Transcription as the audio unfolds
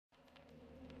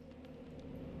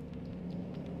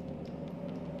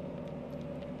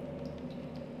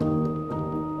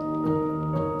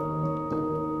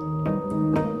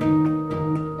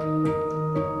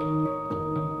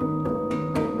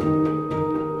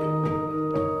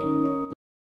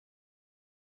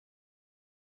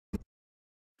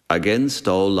Against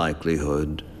all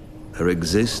likelihood, there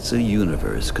exists a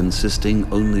universe consisting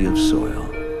only of soil.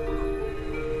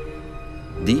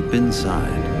 Deep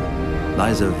inside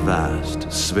lies a vast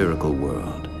spherical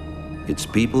world. Its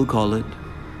people call it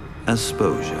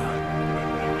Asposia.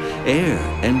 Air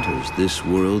enters this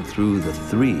world through the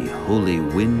 3 holy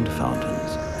wind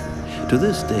fountains. To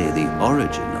this day, the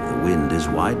origin of the wind is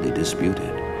widely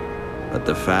disputed, but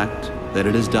the fact that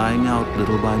it is dying out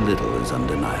little by little is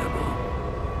undeniable.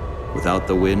 Without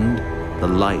the wind, the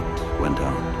light went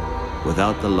out.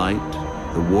 Without the light,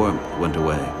 the warmth went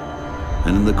away.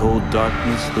 And in the cold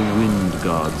darkness, the wind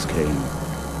gods came.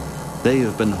 They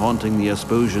have been haunting the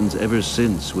Asposians ever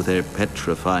since with their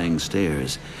petrifying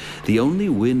stares. The only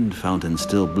wind fountain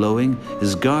still blowing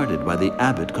is guarded by the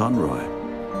abbot Conroy.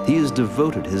 He has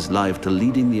devoted his life to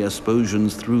leading the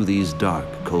Asposians through these dark,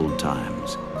 cold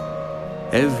times.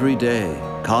 Every day,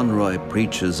 Conroy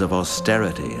preaches of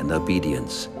austerity and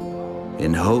obedience,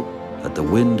 in hope that the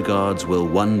wind gods will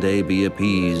one day be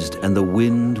appeased and the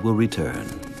wind will return.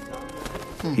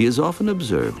 He is often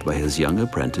observed by his young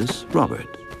apprentice,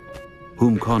 Robert,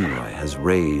 whom Conroy has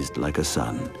raised like a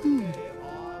son.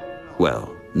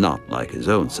 Well, not like his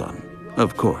own son,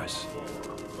 of course.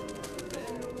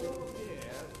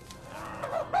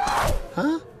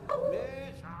 Huh?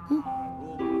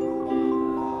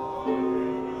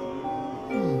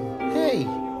 Hey.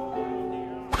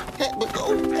 Hey,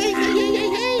 oh, hey.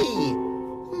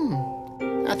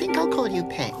 I think I'll call you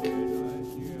Peck.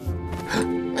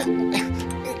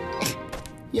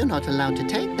 You're not allowed to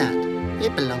take that.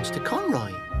 It belongs to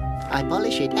Conroy. I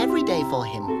polish it every day for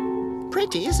him.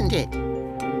 Pretty, isn't it?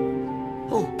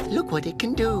 Oh, look what it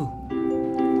can do.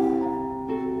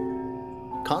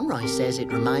 Conroy says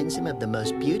it reminds him of the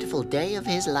most beautiful day of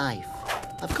his life.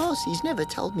 Of course, he's never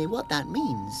told me what that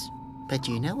means. But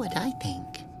you know what I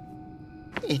think?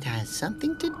 It has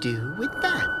something to do with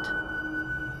that.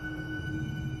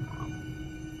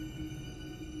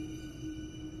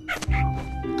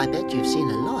 I bet you've seen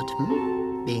a lot,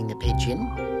 being a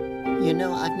pigeon. You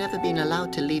know, I've never been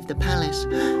allowed to leave the palace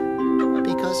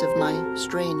because of my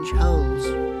strange holes.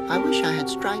 I wish I had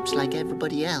stripes like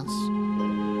everybody else.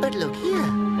 But look here.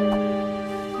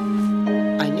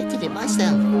 I knitted it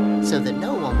myself so that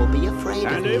no one will be afraid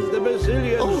of me. And if the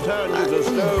Basilians turn you to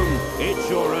stone, it's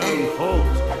your own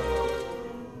fault.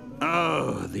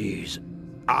 Oh, these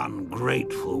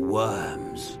ungrateful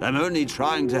worms. I'm only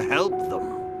trying to help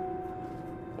them.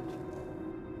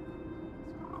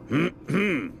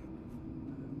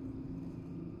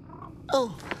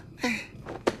 Oh.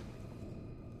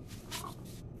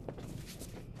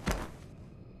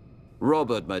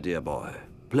 Robert, my dear boy,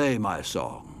 play my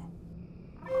song.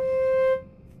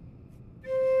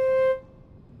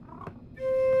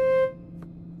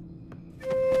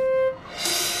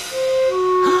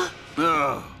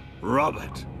 Oh,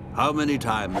 Robert, how many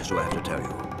times do I have to tell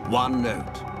you? One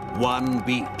note, one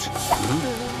beat.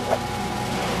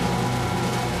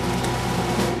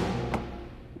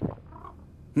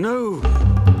 No!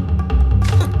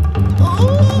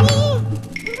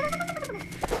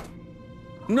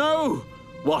 No!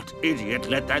 What idiot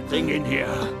let that thing in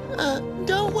here?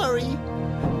 Don't worry.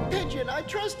 Pigeon, I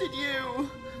trusted you.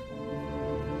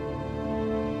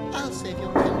 I'll save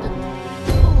your pendant.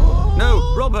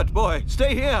 No, Robert, boy,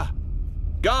 stay here.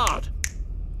 Guard,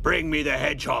 bring me the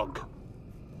hedgehog.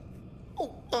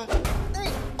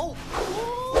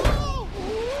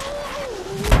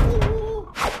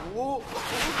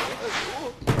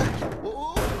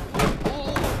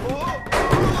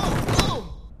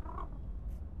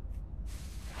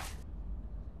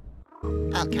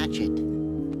 I'll catch it.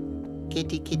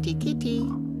 Kitty, kitty, kitty.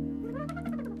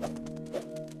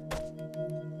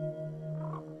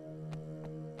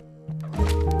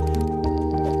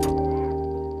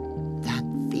 That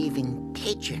thieving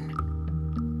pigeon.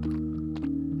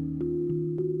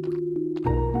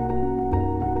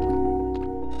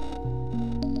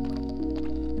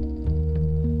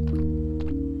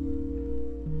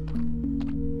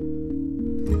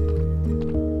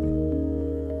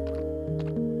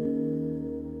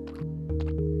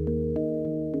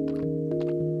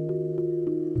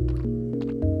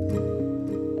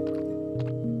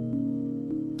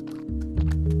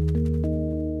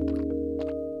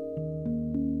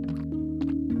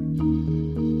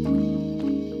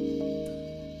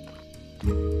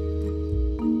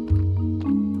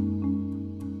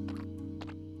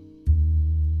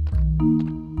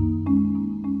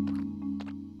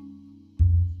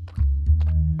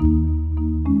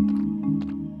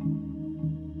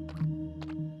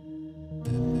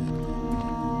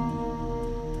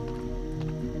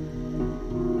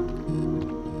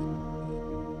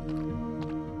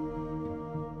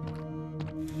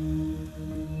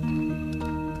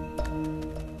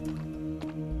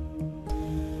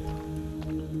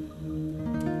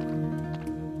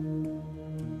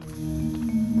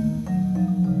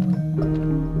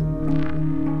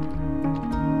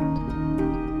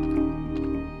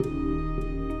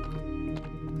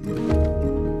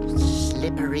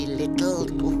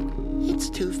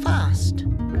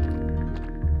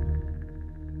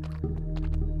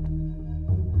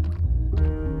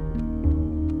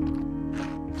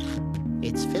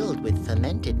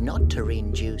 not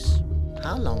terrine juice.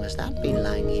 How long has that been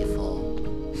lying here for?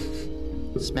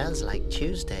 Smells like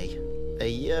Tuesday, a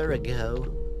year ago.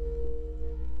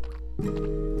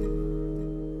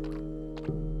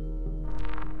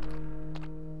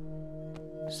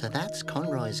 So that's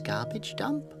Conroy's garbage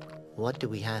dump? What do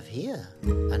we have here?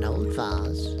 An old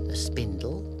vase, a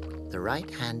spindle, the right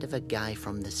hand of a guy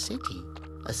from the city,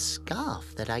 a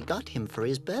scarf that I got him for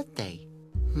his birthday.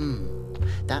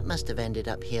 That must have ended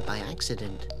up here by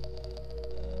accident.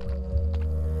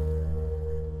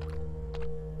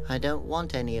 I don't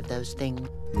want any of those things.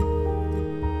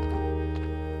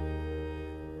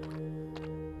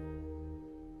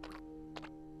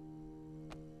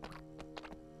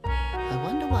 I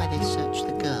wonder why they searched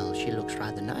the girl. She looks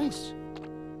rather nice.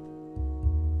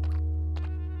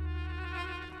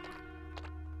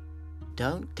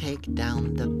 Don't take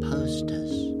down the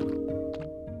posters.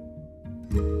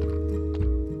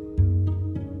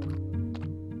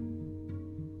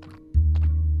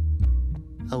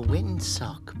 A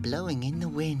windsock blowing in the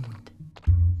wind.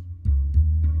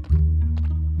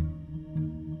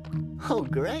 Oh,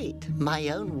 great! My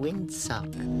own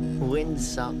windsock.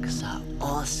 Windsocks are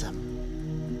awesome.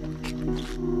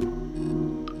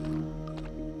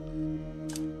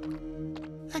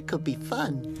 That could be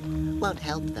fun. Won't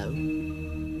help, though.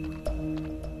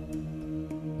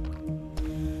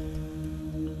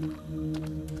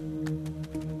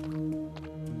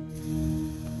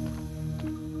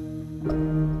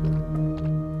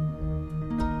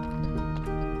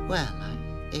 Well,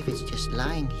 if it's just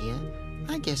lying here,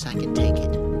 I guess I can take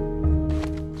it.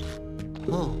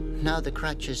 Oh, now the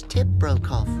crutch's tip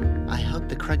broke off. I hope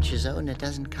the crutch's owner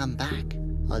doesn't come back,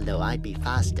 although I'd be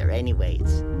faster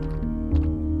anyways.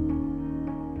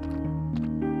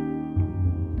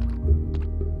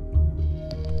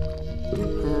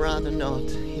 Rather not.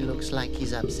 He looks like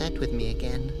he's upset with me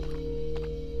again.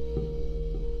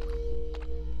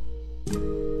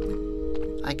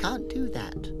 I can't do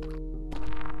that.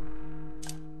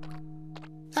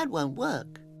 That won't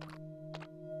work.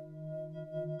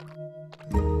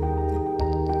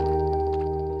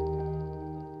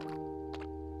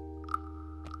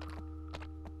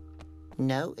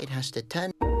 No, it has to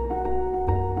turn.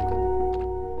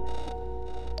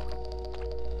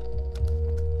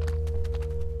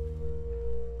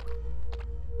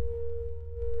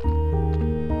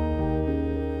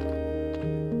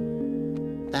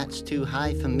 That's too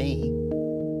high for me.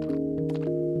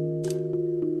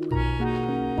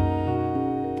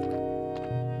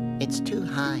 It's too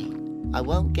high. I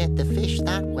won't get the fish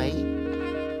that way.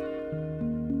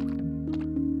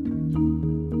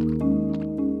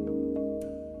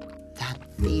 That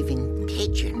thieving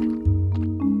pigeon.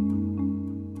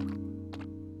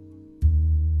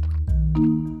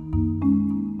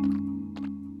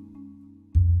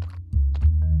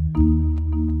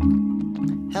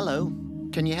 Hello,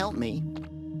 can you help me?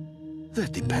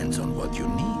 That depends on what you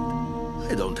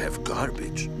need. I don't have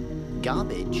garbage.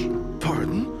 Garbage?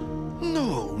 Pardon?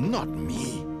 No, not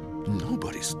me.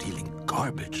 Nobody's stealing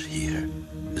garbage here.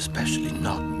 Especially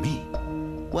not me.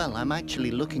 Well, I'm actually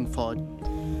looking for...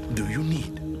 Do you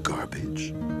need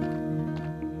garbage?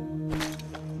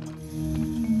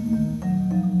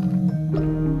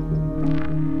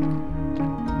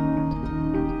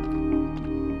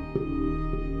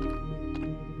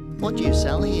 What do you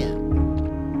sell here?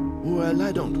 Well,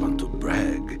 I don't want to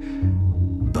brag,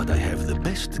 but I have the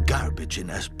best garbage in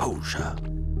Asposia.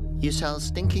 You sell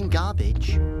stinking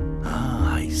garbage?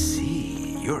 Ah, I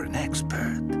see. You're an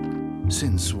expert.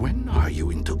 Since when are you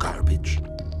into garbage?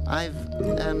 I've,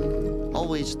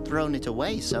 always thrown it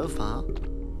away so far.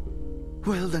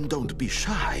 Well, then don't be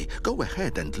shy. Go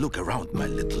ahead and look around my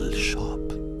little shop.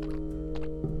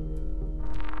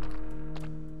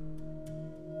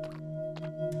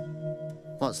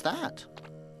 What's that?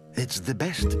 It's the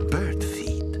best bird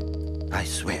feed. I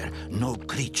swear, no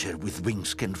creature with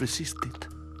wings can resist it.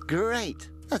 Great!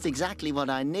 That's exactly what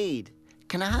I need.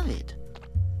 Can I have it?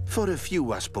 For a few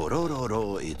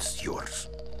asporororo, it's yours.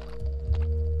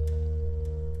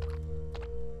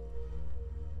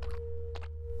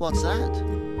 What's that?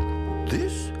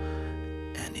 This?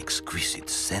 An exquisite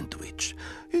sandwich.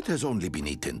 It has only been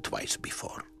eaten twice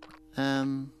before.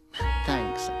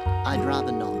 Thanks. I'd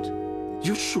rather not.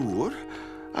 You sure?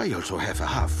 I also have a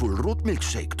half-full root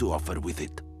milkshake to offer with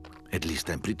it. At least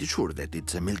I'm pretty sure that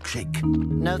it's a milkshake.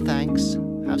 No thanks.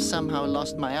 I've somehow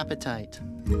lost my appetite.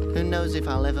 Who knows if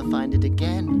I'll ever find it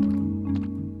again?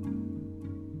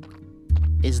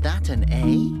 Is that an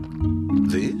A?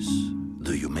 This?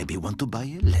 Do you maybe want to buy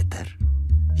a letter?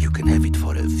 You can have it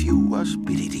for a few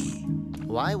aspiriti.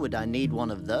 Why would I need one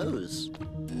of those?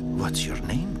 What's your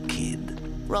name, kid?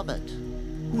 Robert.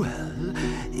 Well,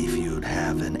 if you'd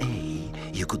have an A,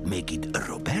 you could make it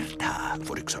Roberta,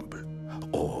 for example.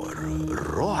 Or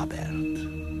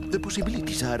Robert. The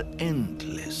possibilities are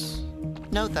endless.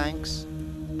 No thanks.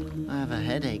 I have a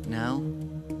headache now.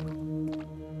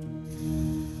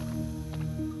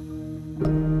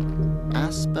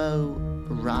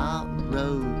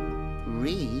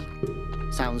 Aspo-ra-ro-re?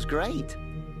 Sounds great.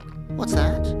 What's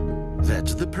that?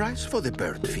 That's the price for the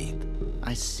bird feed.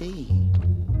 I see.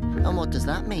 And what does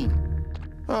that mean?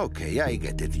 Okay, I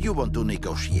get it. You want to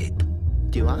negotiate.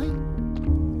 Do I?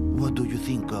 What do you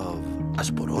think of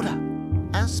Asporora?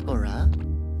 Aspora?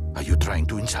 Are you trying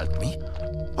to insult me?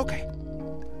 Okay.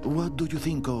 What do you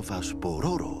think of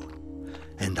Aspororo?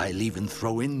 And I'll even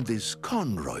throw in this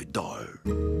Conroy doll.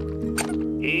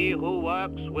 He who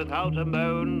works without a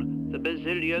moan, the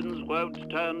bazillions won't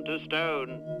turn to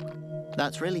stone.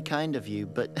 That's really kind of you,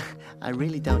 but I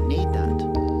really don't need that.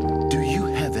 Do you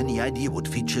have any idea what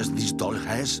features this doll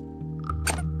has?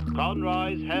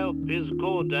 Conroy's help is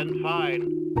good and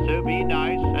fine, so be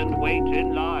nice and wait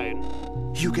in line.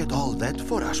 You get all that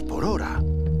for Asporora.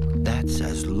 That's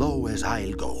as low as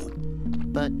I'll go.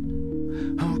 But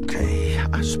Okay,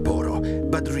 Asporo,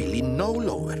 but really no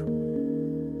lower.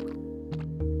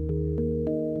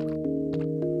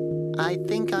 I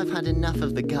think I've had enough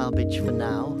of the garbage for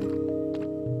now.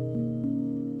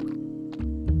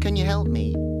 Can you help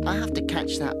me? I have to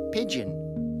catch that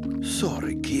pigeon.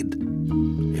 Sorry, kid.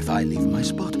 If I leave my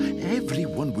spot,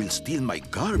 everyone will steal my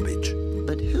garbage.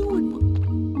 But who would...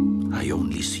 I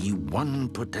only see one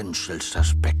potential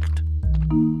suspect.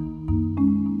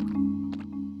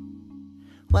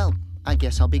 Well, I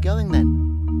guess I'll be going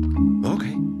then.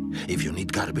 Okay. If you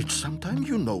need garbage sometime,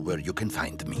 you know where you can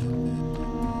find me.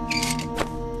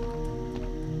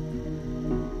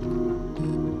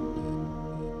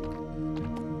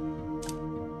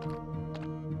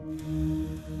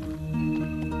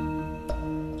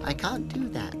 I can't do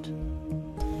that.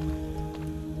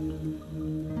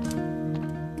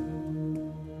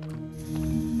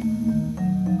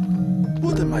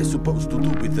 What am I supposed to do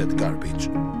with that garbage?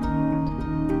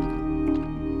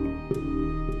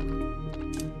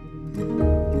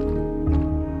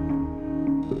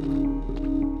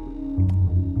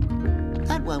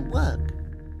 That won't work.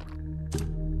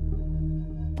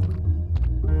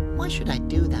 Why should I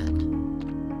do that?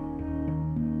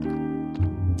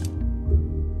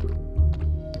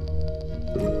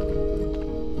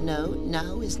 No,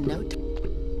 now is no time.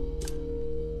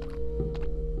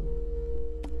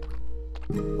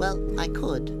 Well, I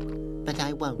could, but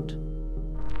I won't.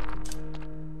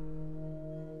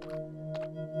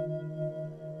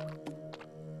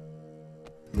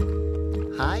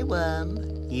 Hi, Worm.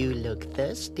 You look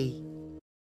thirsty.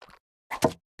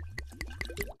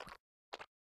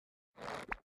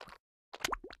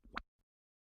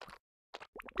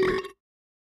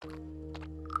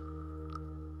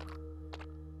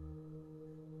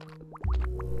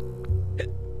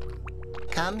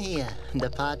 Come here. The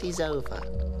party's over.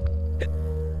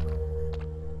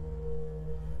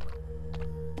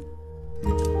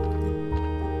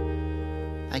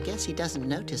 I guess he doesn't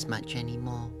notice much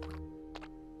anymore.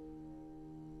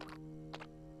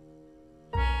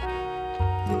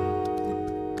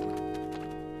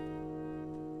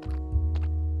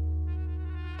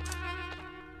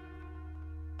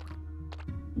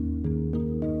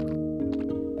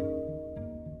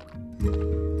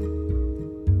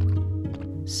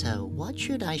 So, what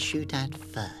should I shoot at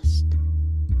first?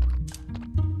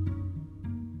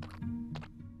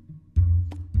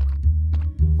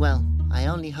 Well, I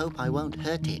only hope I won't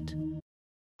hurt it.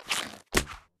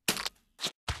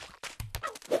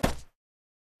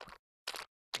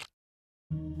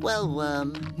 Well,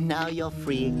 Worm, now you're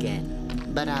free again.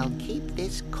 But I'll keep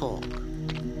this cork.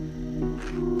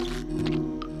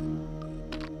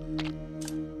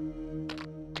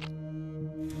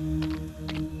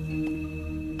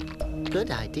 Good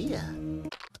idea.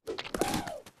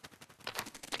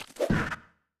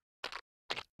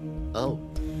 Oh,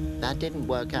 that didn't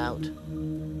work out.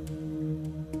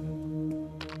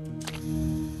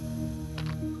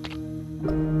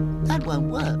 That won't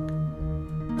work.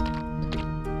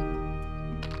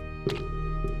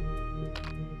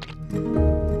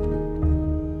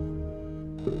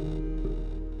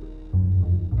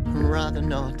 Rather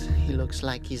not. He looks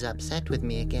like he's upset with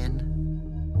me again.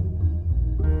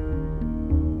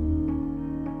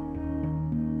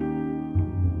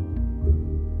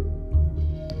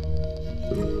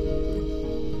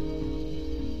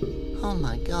 Oh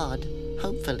my God.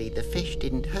 Hopefully the fish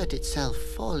didn't hurt itself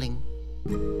falling.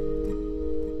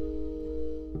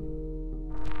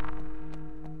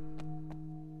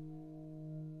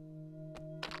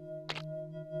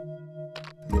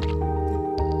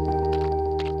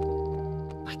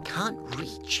 can't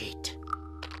reach it.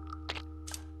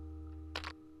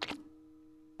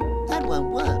 That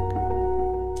won't work.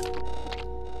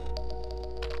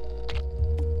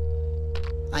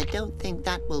 I don't think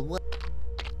that will work.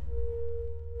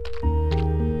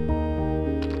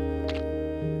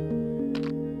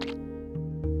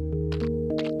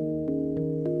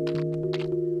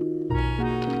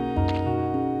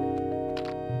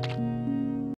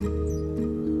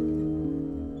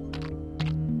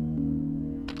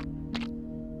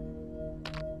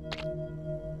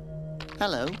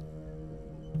 Hello.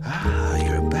 Ah,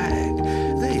 you're back.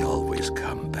 They always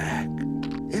come back.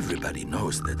 Everybody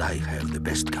knows that I have the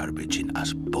best garbage in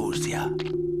Asposia.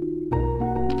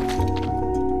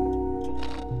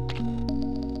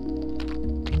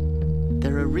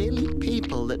 There are really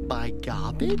people that buy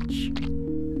garbage?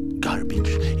 Garbage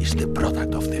is the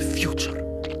product of the future.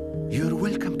 You're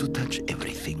welcome to touch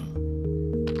everything.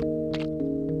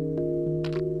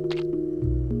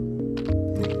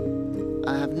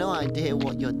 I have no idea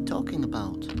what you're talking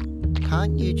about.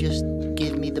 Can't you just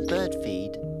give me the bird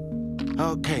feed?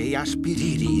 Okay,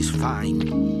 Aspiriri is fine.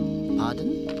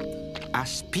 Pardon?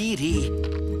 Aspiri.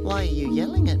 Why are you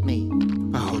yelling at me?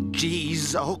 Oh,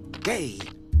 jeez, okay.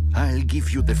 I'll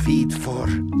give you the feed for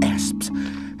asps.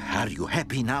 Are you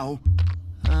happy now?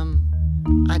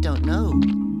 I don't know.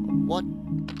 What?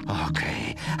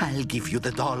 Okay, I'll give you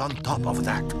the doll on top of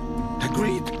that.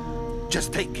 Agreed?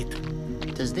 Just take it.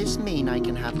 Does this mean I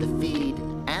can have the feed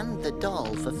and the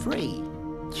doll for free?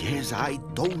 Yes, I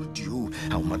told you.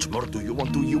 How much more do you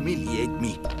want to humiliate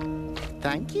me?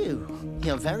 Thank you.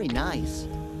 You're very nice.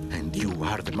 And you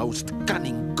are the most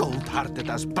cunning, cold-hearted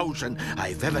Asposian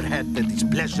I've ever had the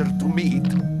displeasure to meet.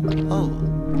 Oh,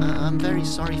 I'm very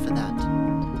sorry for that.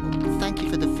 Thank you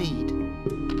for the feed.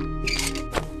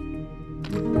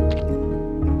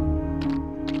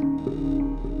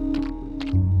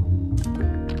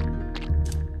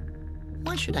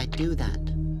 Why should I do that?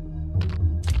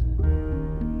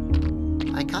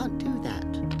 I can't do that.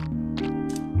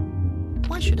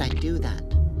 Why should I do that?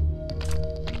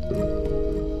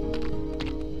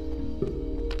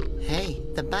 Hey,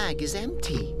 the bag is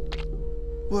empty.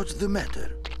 What's the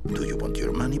matter? Do you want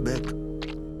your money back?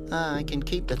 I can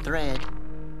keep the thread.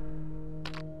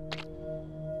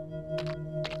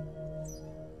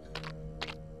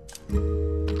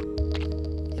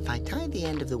 If I tie the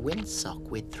end of the windsock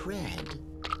with thread,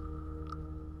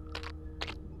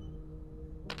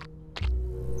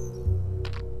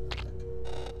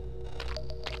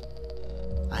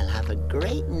 I'll have a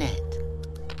great net.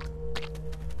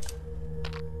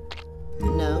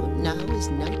 No, now is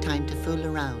no time to fool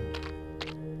around.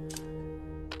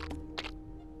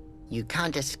 You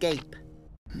can't escape.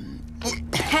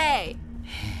 Hey!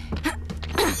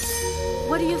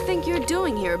 What do you think you're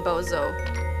doing here, bozo?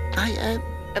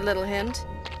 A little hint?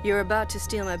 You're about to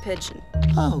steal my pigeon.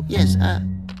 Oh, yes,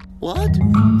 what?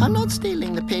 I'm not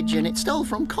stealing the pigeon. It stole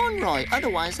from Conroy.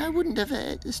 Otherwise, I wouldn't have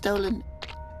stolen...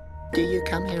 Do you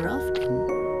come here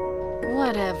often?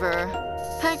 Whatever.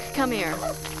 Peck, come here.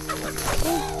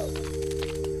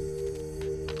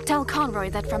 Tell Conroy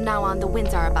that from now on the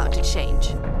winds are about to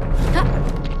change.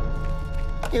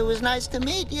 It was nice to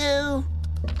meet you.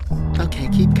 Okay,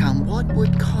 keep calm. What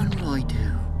would Conroy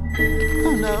do?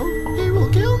 Oh no, he will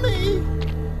kill me.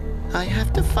 I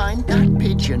have to find that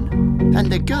pigeon.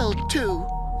 And the girl too.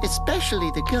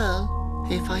 Especially the girl.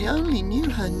 If I only knew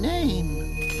her name.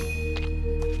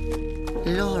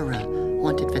 Laura,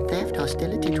 wanted for theft,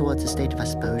 hostility towards the state of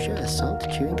Asposia, assault,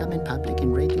 chewing gum in public,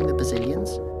 and raping the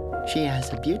Brazilians. She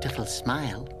has a beautiful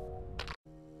smile.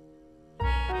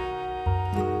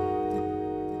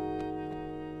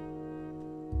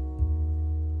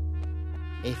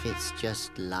 If it's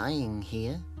just lying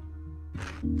here.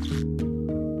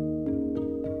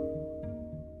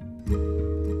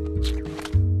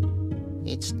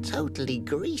 It's totally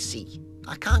greasy.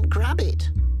 I can't grab it.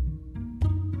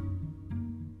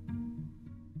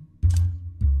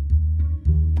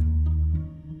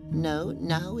 No,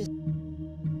 now it...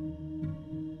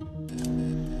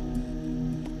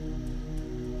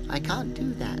 I can't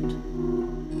do that.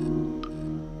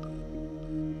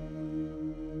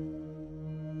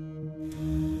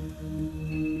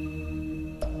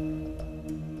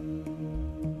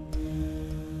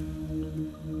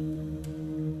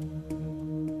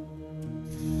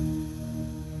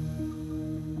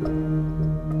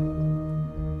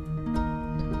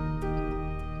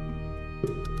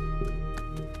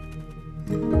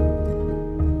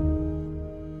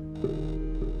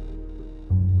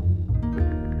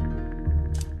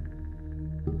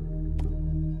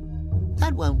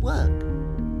 That won't work.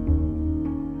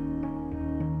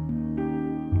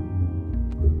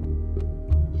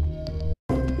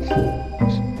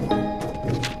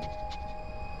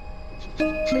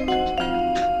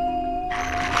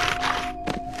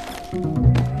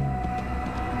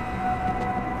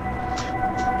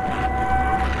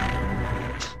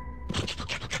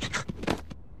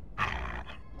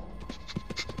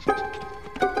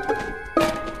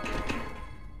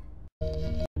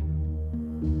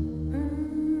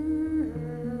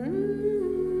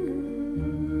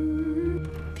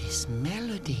 This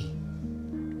melody.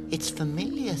 It's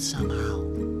familiar somehow.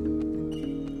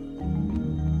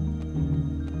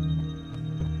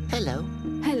 Hello.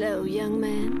 Hello, young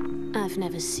man. I've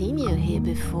never seen you here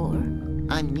before.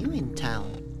 I'm new in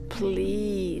town.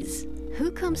 Please.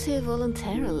 Who comes here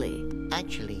voluntarily?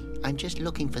 Actually, I'm just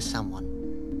looking for someone.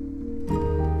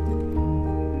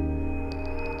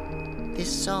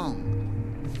 This song,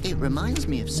 it reminds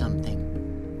me of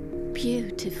something.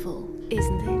 Beautiful,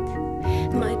 isn't it?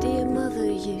 My dear mother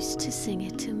used to sing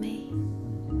it to me.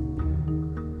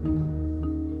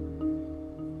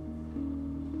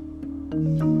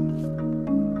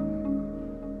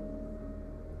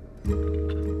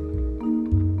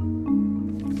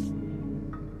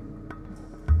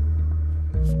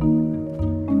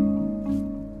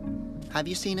 Have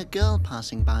you seen a girl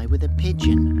passing by with a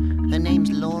pigeon? Her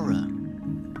name's Laura.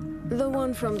 The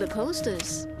one from the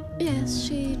posters? Yes,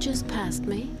 she just passed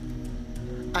me.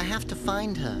 I have to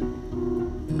find her.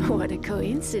 What a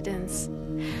coincidence.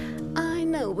 I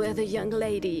know where the young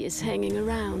lady is hanging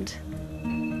around.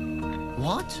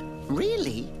 What?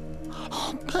 Really?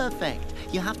 Oh, perfect.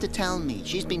 You have to tell me.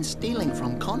 She's been stealing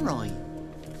from Conroy.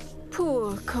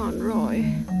 Poor Conroy.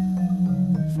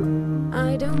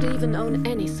 I don't even own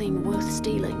anything worth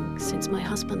stealing since my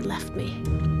husband left me.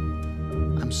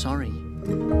 I'm sorry.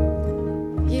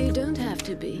 You don't have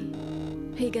to be.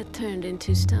 He got turned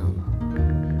into stone.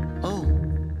 Oh,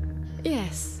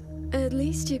 Yes, at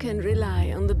least you can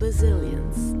rely on the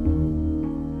Basilians.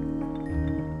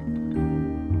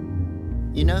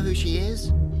 you know who she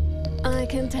is? I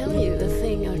can tell you a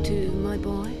thing or two, my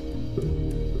boy.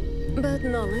 But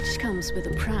knowledge comes with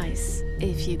a price,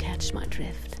 if you catch my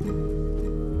drift.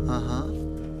 Uh-huh.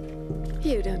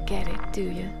 You don't get it, do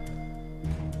you?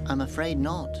 I'm afraid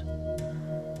not.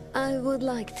 I would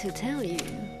like to tell you.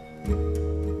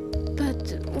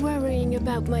 But worrying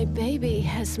about my baby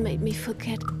has made me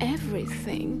forget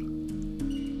everything.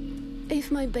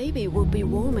 If my baby would be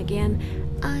warm again,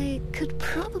 I could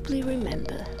probably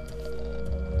remember.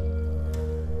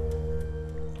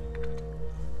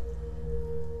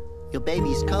 Your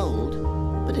baby's cold,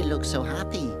 but it looks so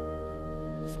happy.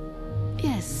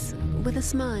 Yes, with a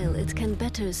smile it can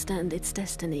better stand its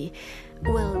destiny.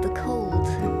 Well, the cold,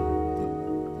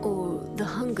 or the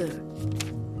hunger,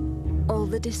 or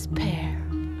the despair.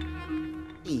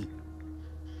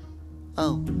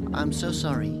 Oh, I'm so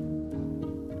sorry.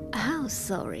 How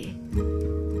sorry?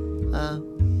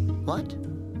 What?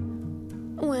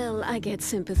 Well, I get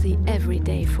sympathy every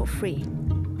day for free.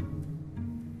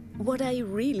 What I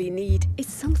really need is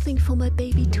something for my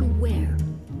baby to wear.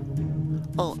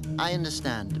 Oh, I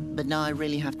understand, but now I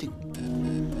really have to...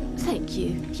 Thank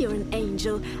you. You're an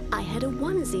angel. I had a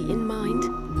onesie in mind.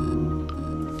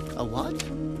 A what?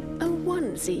 A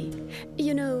onesie.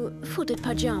 You know, footed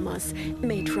pajamas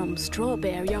made from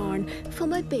strawberry yarn for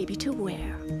my baby to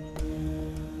wear.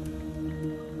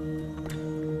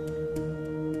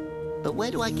 But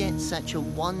where do I get such a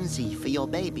onesie for your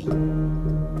baby?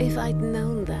 If I'd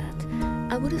known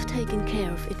that, I would have taken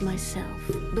care of it myself,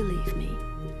 believe me.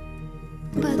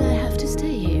 But I have to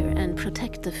stay here and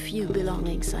protect the few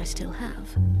belongings I still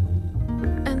have.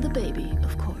 And the baby,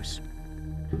 of course.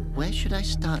 Where should I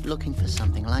start looking for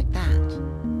something like that?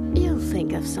 You'll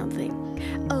think of something.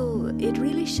 Oh, it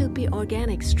really should be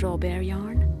organic strawberry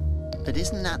yarn. But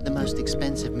isn't that the most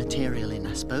expensive material in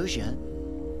Asposia?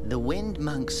 The Wind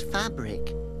Monk's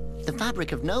fabric. The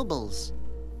fabric of nobles.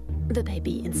 The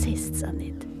baby insists on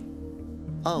it.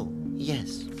 Oh,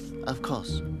 yes, of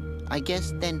course. I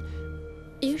guess then...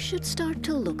 You should start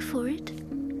to look for it.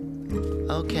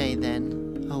 Okay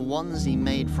then, a onesie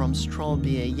made from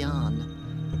strawberry yarn.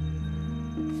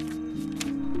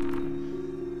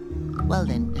 Well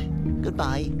then,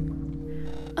 goodbye.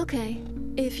 Okay,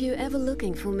 if you're ever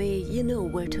looking for me, you know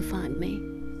where to find me.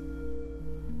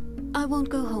 I won't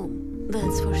go home,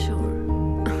 that's for sure.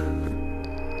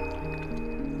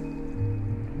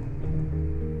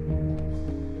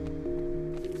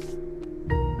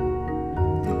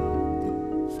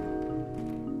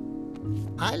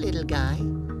 Hi, little guy.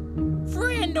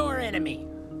 Friend or enemy?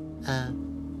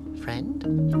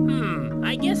 Friend?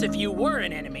 I guess if you were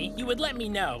an enemy, you would let me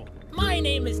know. My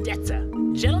name is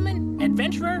Detza, gentleman,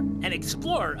 adventurer, and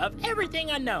explorer of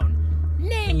everything unknown.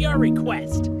 Name your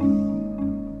request.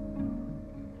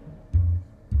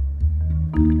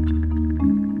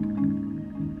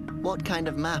 What kind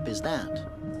of map is that?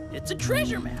 It's a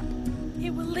treasure map.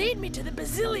 It will lead me to the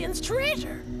Bazillion's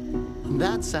treasure.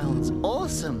 That sounds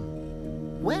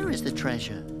awesome. Where is the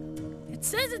treasure? It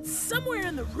says it's somewhere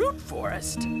in the root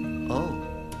forest. Oh,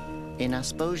 in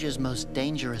Asposia's most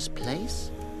dangerous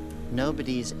place?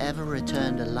 Nobody's ever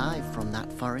returned alive from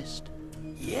that forest.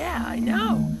 Yeah, I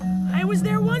know. I was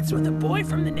there once with a boy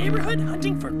from the neighborhood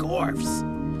hunting for gorfs.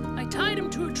 I tied him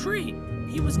to a tree.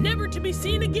 He was never to be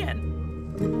seen again.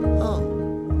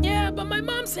 Oh. Yeah, but my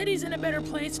mom said he's in a better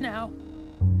place now.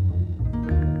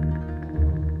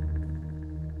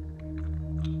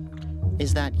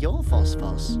 Is that your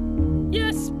Phosphos?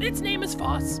 Yes, its name is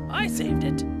Foss. I saved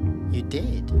it. You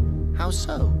did? How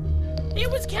so? It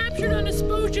was captured on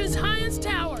Asposia's highest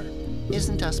tower.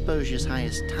 Isn't Asposia's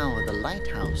highest tower the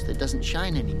lighthouse that doesn't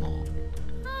shine anymore?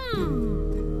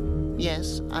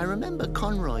 Yes, I remember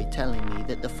Conroy telling me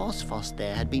that the Phosphos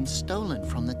there had been stolen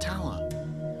from the tower.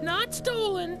 Not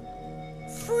stolen.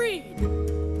 Freed.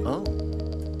 Oh.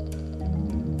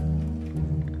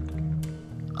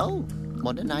 Oh,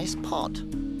 what a nice pot.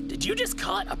 Did you just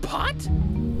call it a pot?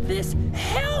 This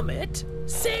helmet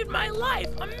saved my life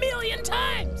 1,000,000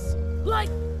 times. Like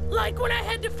when I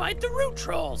had to fight the root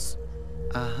trolls.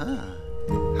 Uh-huh.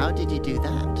 How did you do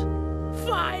that?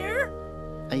 Fire?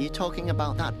 Are you talking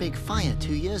about that big fire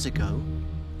 2 years ago?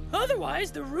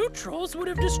 Otherwise, the root trolls would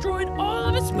have destroyed all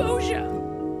of Asposia.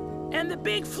 And the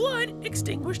big flood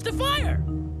extinguished the fire.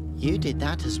 You did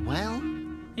that as well?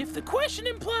 If the question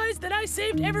implies that I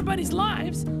saved everybody's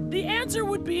lives, the answer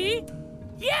would be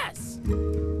yes.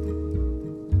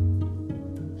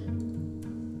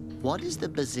 What is the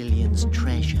Bazillion's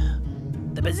treasure?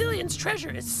 The Bazillion's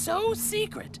treasure is so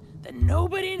secret that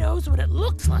nobody knows what it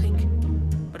looks like.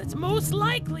 But it's most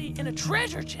likely in a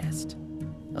treasure chest.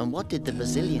 And what did the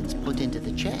Bazillions put into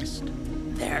the chest?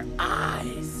 Their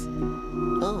eyes.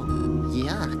 Oh,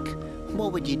 yuck.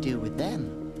 What would you do with them?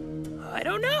 I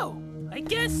don't know. I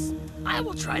guess I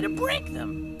will try to break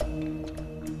them.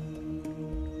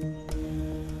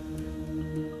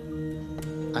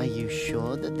 Are you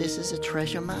sure that this is a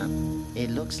treasure map? It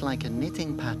looks like a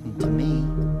knitting pattern to me.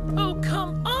 Oh,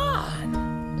 come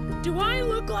on! Do I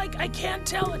look like I can't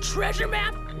tell a treasure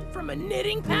map from a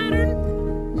knitting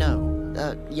pattern?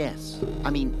 No, yes. I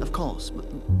mean, of course.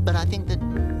 But I think that...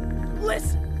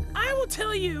 Listen, I will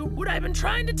tell you what I've been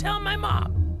trying to tell my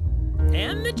mom,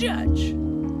 and the judge,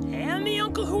 and the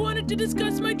uncle who wanted to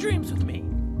discuss my dreams with me.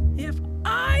 If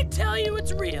I tell you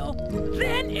it's real,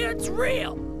 then it's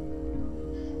real!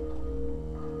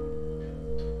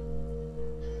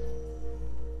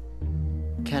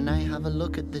 Can I have a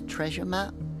look at the treasure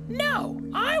map? No,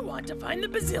 I want to find the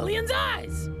Bazillion's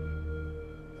eyes.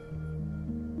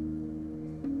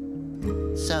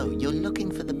 So, you're looking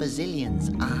for the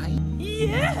Bazillion's eye?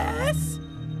 Yes!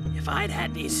 If I'd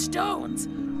had these stones,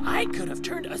 I could have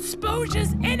turned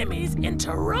Asposia's enemies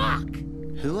into rock.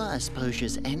 Who are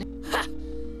Asposia's enemies? Ha!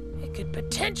 It could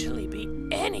potentially be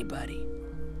anybody.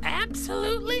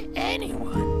 Absolutely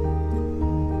anyone.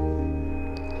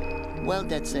 Well,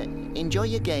 that's it. Enjoy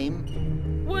your game.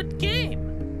 What game?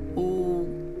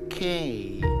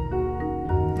 Okay.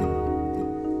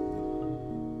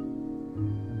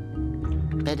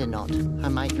 Better not. I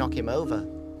might knock him over.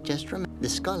 Just remember, the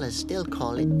scholars still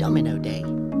call it Domino Day.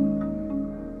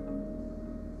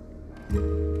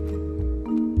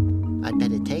 I'd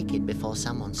better take it before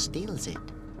someone steals it.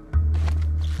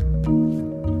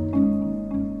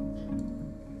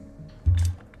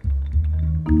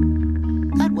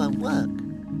 That won't work.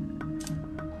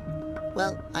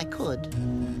 Well, I could,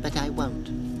 but I won't.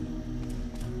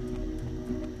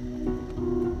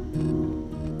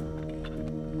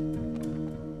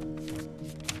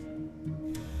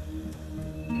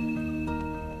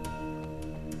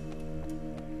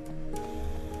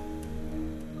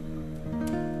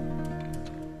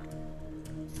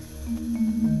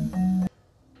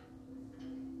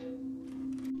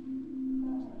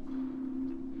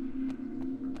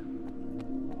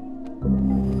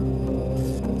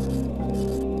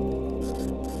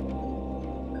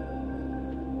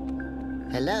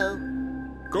 Hello?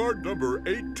 Guard number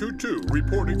 822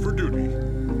 reporting for duty.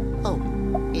 Oh,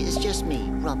 it's just me,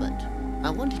 Robert. I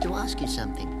wanted to ask you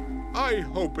something. I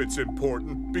hope it's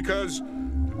important because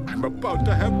I'm about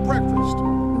to have breakfast.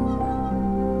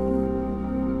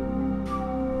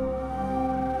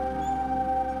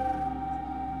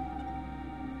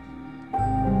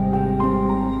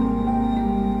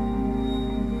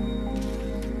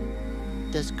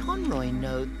 Does Conroy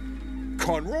know...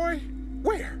 Conroy?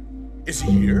 Where? Is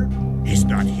he here? He's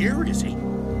not here, is he?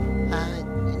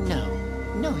 No.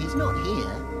 No, he's not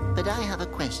here. But I have a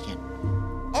question.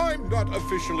 I'm not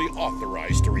officially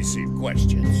authorized to receive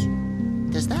questions.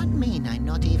 Does that mean I'm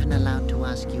not even allowed to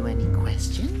ask you any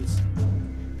questions?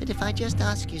 But if I just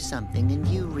ask you something and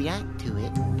you react to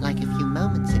it, like a few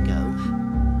moments ago,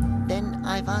 then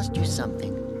I've asked you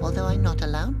something, although I'm not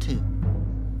allowed to.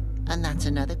 And that's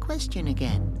another question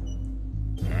again.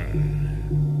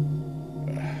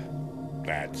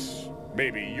 That's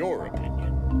maybe your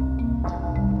opinion.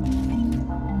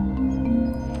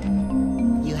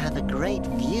 You have a great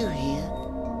view here.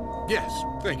 Yes,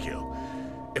 thank you.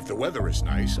 If the weather is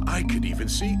nice, I could even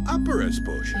see Upper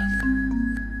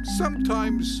Asposia.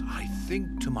 Sometimes I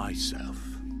think to myself,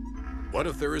 what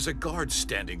if there is a guard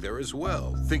standing there as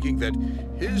well, thinking that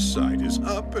his side is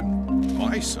up and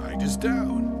my side is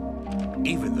down,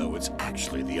 even though it's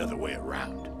actually the other way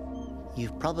around?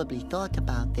 You've probably thought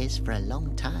about this for a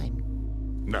long time.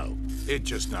 No, it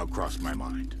just now crossed my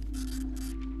mind.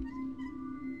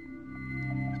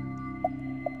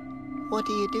 What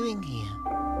are you doing here?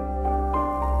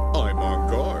 I'm on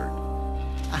guard.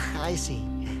 I see.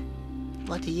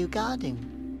 What are you guarding?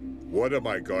 What am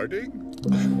I guarding?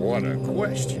 What a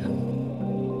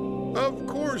question. Of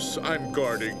course I'm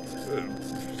guarding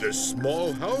this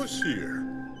small house here.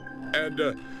 And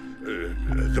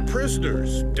the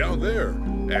prisoners down there.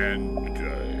 And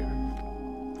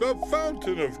the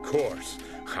fountain, of course.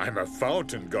 I'm a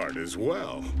fountain guard as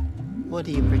well. What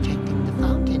are you protecting the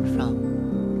fountain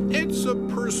from? It's a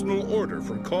personal order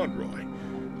from Conroy.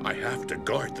 I have to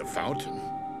guard the fountain.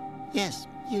 Yes,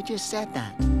 you just said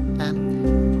that.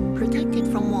 Protected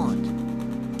from what?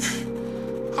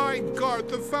 I guard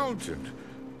the fountain.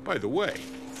 By the way,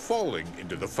 falling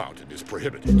into the fountain is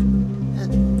prohibited.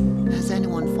 Has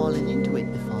anyone fallen into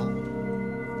it before?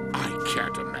 I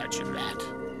can't imagine that.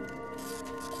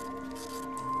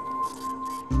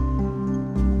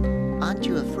 Aren't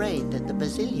you afraid that the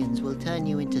Basilians will turn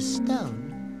you into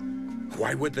stone?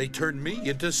 Why would they turn me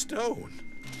into stone?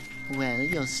 Well,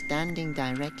 you're standing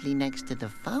directly next to the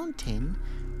fountain.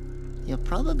 You're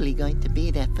probably going to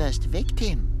be their first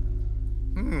victim.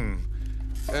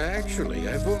 Actually,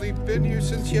 I've only been here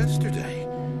since yesterday.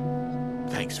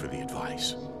 Thanks for the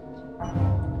advice.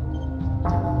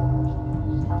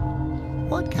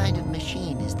 What kind of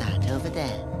machine is that over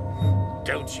there?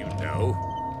 Don't you know?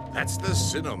 That's the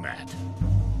Sinomat.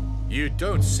 You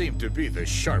don't seem to be the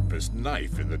sharpest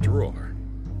knife in the drawer.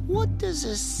 What does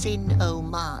a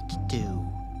Sinomat do?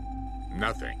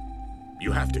 Nothing.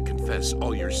 You have to confess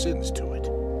all your sins to it.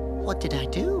 What did I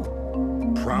do?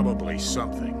 Probably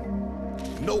something.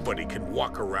 Nobody can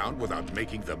walk around without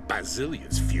making the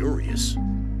Basilians furious.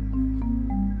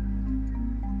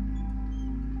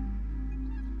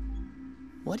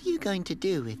 What are you going to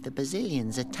do if the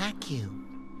Basilians attack you?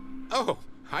 Oh,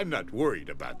 I'm not worried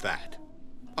about that.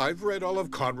 I've read all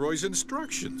of Conroy's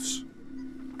instructions.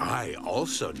 I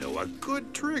also know a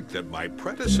good trick that my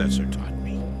predecessor taught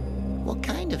me. What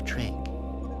kind of trick?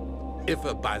 If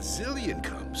a Basilian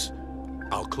comes,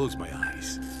 I'll close my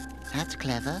eyes. That's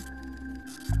clever.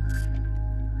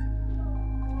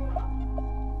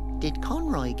 Did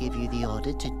Conroy give you the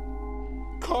order to...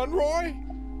 Conroy?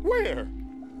 Where?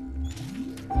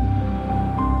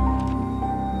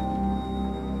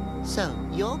 So,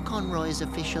 you're Conroy's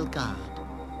official guard.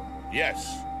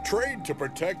 Yes, trained to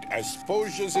protect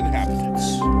Asposia's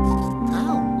inhabitants.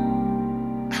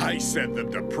 How? I send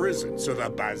them to prison so the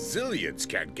Basilians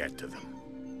can't get to them.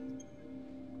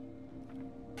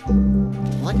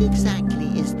 What exactly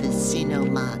is the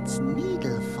Sinomat's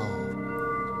needle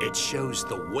for? It shows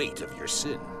the weight of your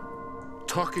sin.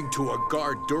 Talking to a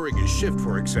guard during his shift,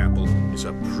 for example, is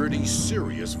a pretty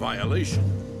serious violation.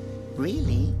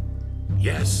 Really?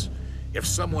 Yes. If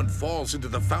someone falls into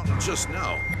the fountain just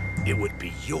now, it would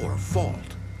be your fault.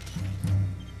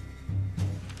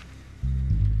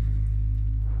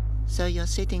 So you're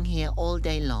sitting here all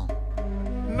day long?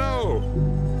 No.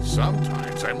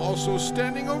 Sometimes I'm also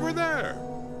standing over there.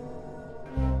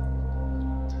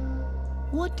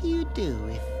 What do you do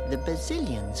if the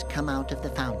Basilians come out of the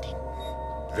fountain?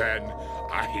 Then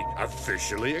I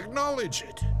officially acknowledge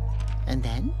it. And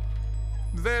then?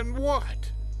 Then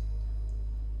what?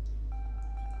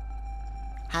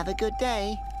 Have a good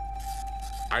day.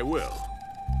 I will.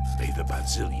 May the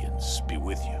Basilians be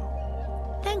with you.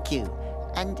 Thank you.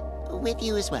 And with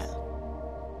you as well.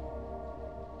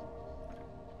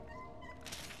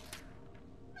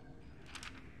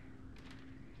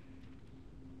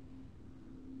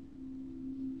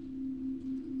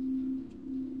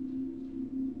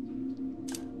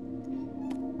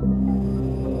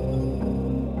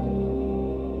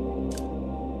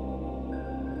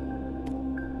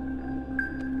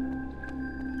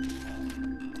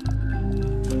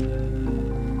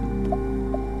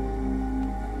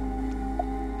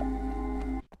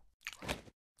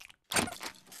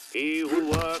 He who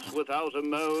works without a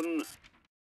moan.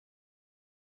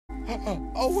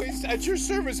 Always at your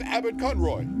service, Abbot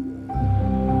Conroy.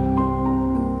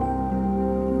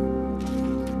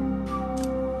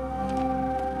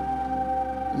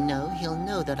 No, he'll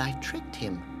know that I tricked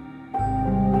him.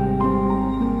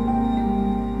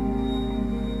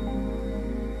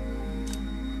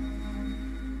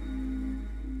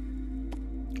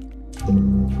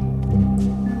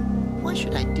 What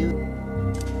should I do?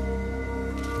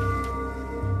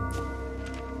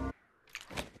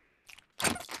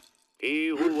 He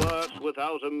who works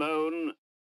without a moan.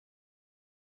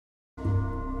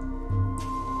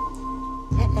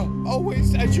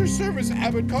 Always at your service,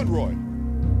 Abbot Conroy.